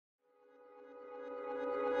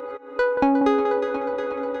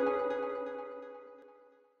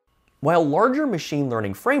While larger machine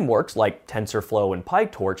learning frameworks like TensorFlow and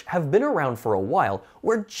PyTorch have been around for a while,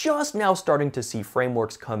 we're just now starting to see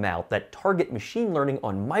frameworks come out that target machine learning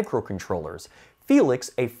on microcontrollers. Felix,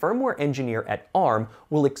 a firmware engineer at ARM,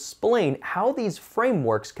 will explain how these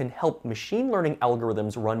frameworks can help machine learning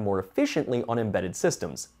algorithms run more efficiently on embedded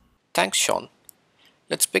systems. Thanks, Sean.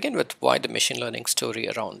 Let's begin with why the machine learning story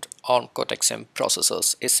around ARM Cortex-M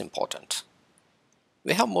processors is important.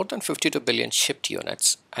 We have more than 52 billion shipped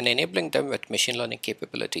units, and enabling them with machine learning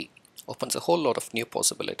capability opens a whole lot of new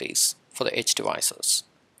possibilities for the edge devices.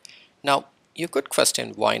 Now, you could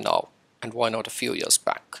question why now and why not a few years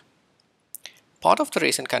back. Part of the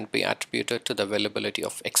reason can be attributed to the availability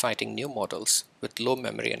of exciting new models with low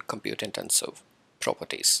memory and compute-intensive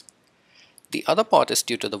properties. The other part is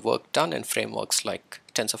due to the work done in frameworks like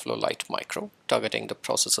TensorFlow Lite Micro, targeting the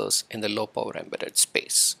processors in the low-power embedded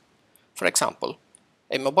space. For example,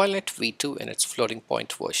 a MobileNet V2 in its floating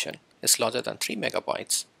point version is larger than 3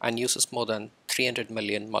 megabytes and uses more than 300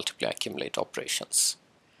 million multiply accumulate operations.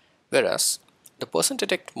 Whereas, the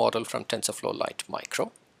person-detect model from TensorFlow Lite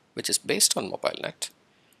Micro, which is based on MobileNet,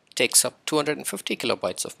 takes up 250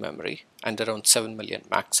 kilobytes of memory and around 7 million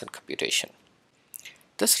max in computation.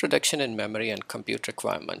 This reduction in memory and compute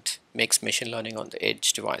requirement makes machine learning on the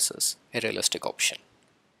edge devices a realistic option.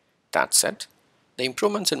 That said, the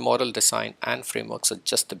improvements in model design and frameworks are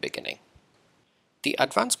just the beginning. The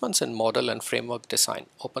advancements in model and framework design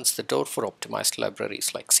opens the door for optimized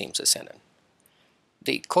libraries like CMSIS-NN.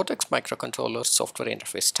 The Cortex Microcontroller software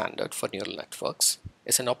interface standard for neural networks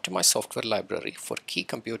is an optimized software library for key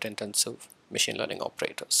compute-intensive machine learning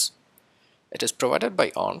operators. It is provided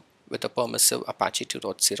by ARM with a permissive Apache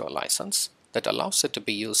 2.0 license that allows it to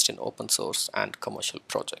be used in open source and commercial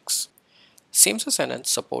projects. CMSIS-NN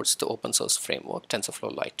supports the open source framework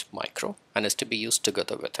TensorFlow Lite Micro and is to be used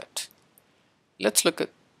together with it. Let's look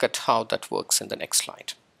at how that works in the next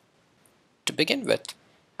slide. To begin with,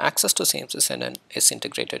 access to CMSIS-NN is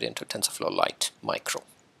integrated into TensorFlow Lite Micro.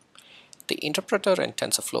 The interpreter in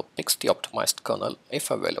TensorFlow picks the optimized kernel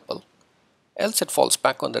if available, else it falls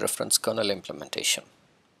back on the reference kernel implementation.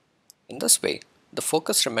 In this way, the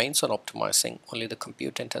focus remains on optimizing only the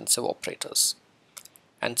compute-intensive operators,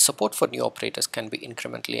 and support for new operators can be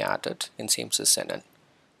incrementally added in CMSIS-NN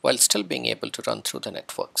while still being able to run through the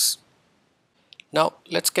networks. Now,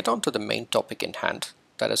 let's get on to the main topic in hand,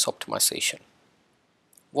 that is optimization.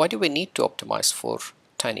 Why do we need to optimize for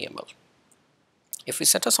TinyML? If we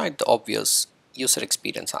set aside the obvious user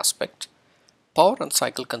experience aspect, power and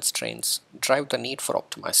cycle constraints drive the need for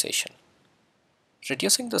optimization.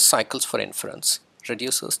 Reducing the cycles for inference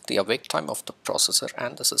reduces the awake time of the processor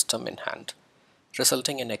and the system in hand,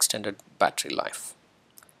 resulting in extended battery life.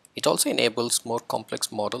 It also enables more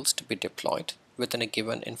complex models to be deployed within a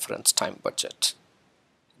given inference time budget.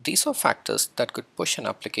 These are factors that could push an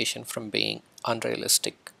application from being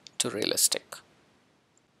unrealistic to realistic.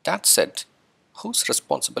 That said, whose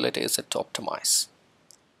responsibility is it to optimize?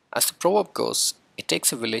 As the proverb goes, it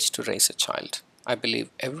takes a village to raise a child. I believe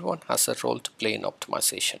everyone has a role to play in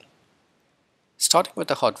optimization. Starting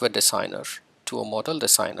with a hardware designer, to a model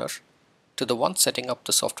designer, to the one setting up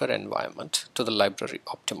the software environment, to the library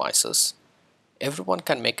optimizers, everyone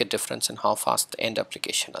can make a difference in how fast the end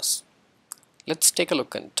application is. Let's take a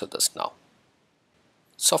look into this now.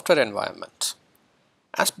 Software environment.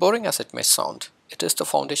 As boring as it may sound, it is the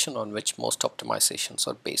foundation on which most optimizations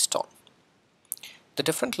are based on. The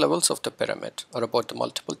different levels of the pyramid are about the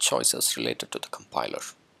multiple choices related to the compiler.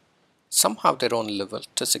 Some have their own level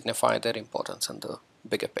to signify their importance in the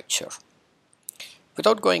bigger picture.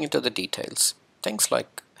 Without going into the details, things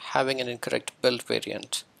like having an incorrect build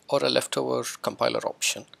variant or a leftover compiler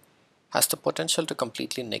option has the potential to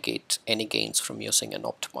completely negate any gains from using an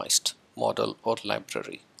optimized model or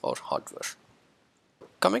library or hardware.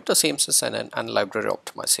 Coming to CMSIS-NN and library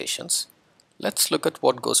optimizations, let's look at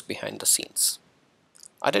what goes behind the scenes.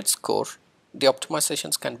 At its core, the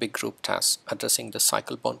optimizations can be grouped as addressing the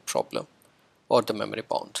cycle-bound problem or the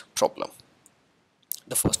memory-bound problem.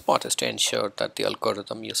 The first part is to ensure that the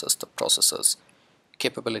algorithm uses the processor's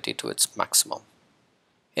capability to its maximum.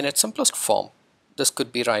 In its simplest form, this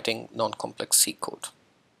could be writing non-complex C code.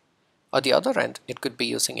 At the other end, it could be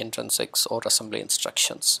using intrinsics or assembly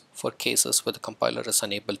instructions for cases where the compiler is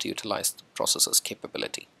unable to utilize the processor's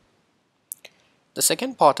capability. The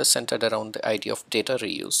second part is centered around the idea of data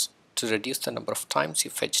reuse to reduce the number of times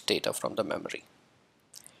you fetch data from the memory.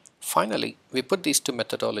 Finally, we put these two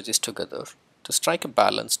methodologies together to strike a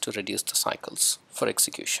balance to reduce the cycles for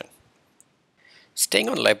execution. Staying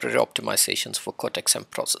on library optimizations for Cortex-M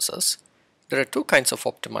processors, there are two kinds of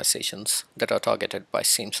optimizations that are targeted by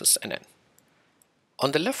CMSIS-NN.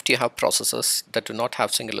 On the left, you have processors that do not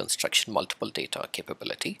have single instruction multiple data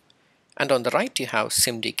capability, and on the right, you have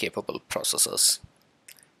SIMD capable processors.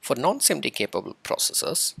 For non-SIMD capable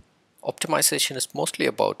processors, optimization is mostly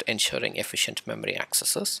about ensuring efficient memory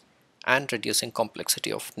accesses and reducing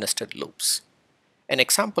complexity of nested loops. An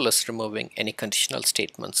example is removing any conditional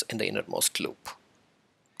statements in the innermost loop.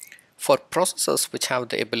 For processors which have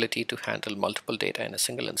the ability to handle multiple data in a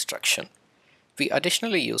single instruction, we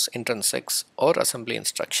additionally use intrinsics or assembly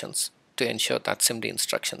instructions to ensure that SIMD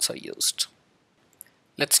instructions are used.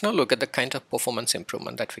 Let's now look at the kind of performance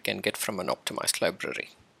improvement that we can get from an optimized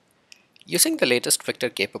library. Using the latest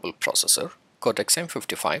vector-capable processor,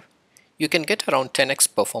 Cortex-M55, you can get around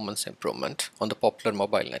 10x performance improvement on the popular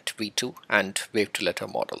MobileNet V2 and Wave-to-Letter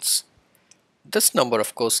models. This number,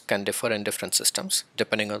 of course, can differ in different systems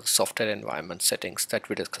depending on the software environment settings that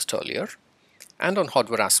we discussed earlier, and on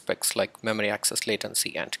hardware aspects like memory access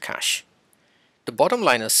latency and cache. The bottom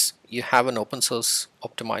line is you have an open source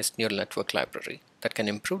optimized neural network library that can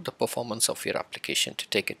improve the performance of your application to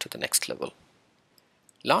take it to the next level.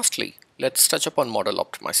 Lastly, let's touch upon model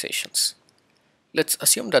optimizations. Let's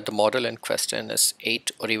assume that the model in question is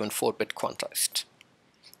 8 or even 4-bit quantized.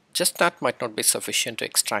 Just that might not be sufficient to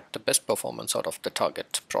extract the best performance out of the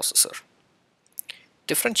target processor.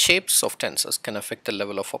 Different shapes of tensors can affect the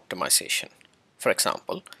level of optimization. For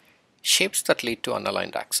example, shapes that lead to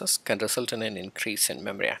unaligned access can result in an increase in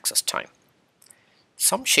memory access time.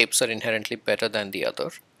 Some shapes are inherently better than the other,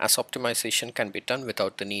 as optimization can be done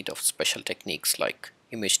without the need of special techniques like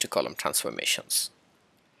image-to-column transformations.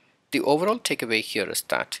 The overall takeaway here is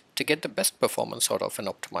that to get the best performance out of an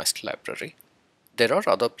optimized library, there are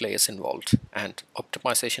other players involved, and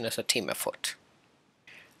optimization is a team effort.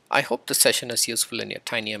 I hope this session is useful in your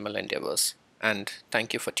TinyML endeavors, and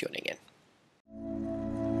thank you for tuning in.